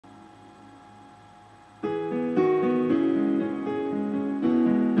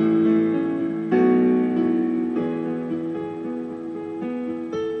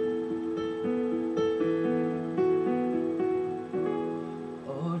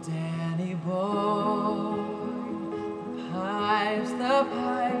Danny boy, the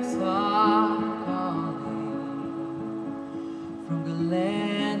pipes are calling from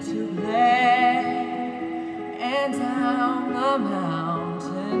Glen to Glen and down the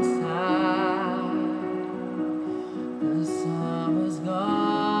mountainside. The summer's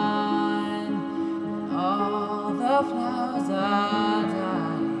gone and all the flowers are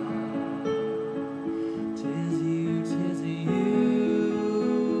dying. 'Tis you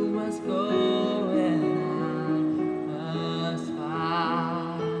must go and I must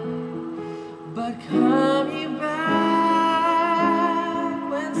fight. But come ye back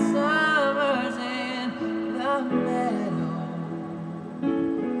when summer's in the meadow,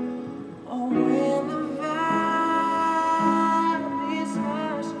 or when the valleys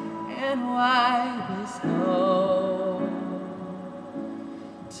hush and white with snow.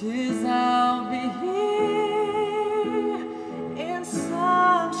 'Tis I'll be here in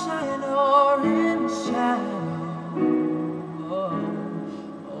sunshine or in shadow.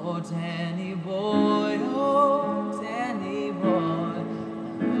 Oh, Danny boy, oh, Danny boy,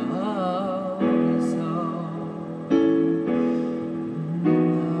 I love you so.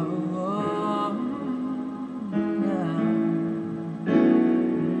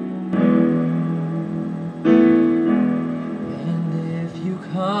 And if you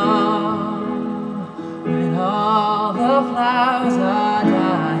come when all the flowers are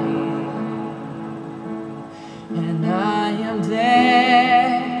dying and I am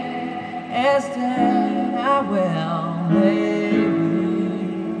dead, as dead I well may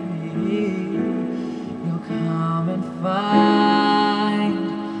be, you'll come and find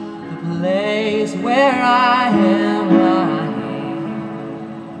the place where I am.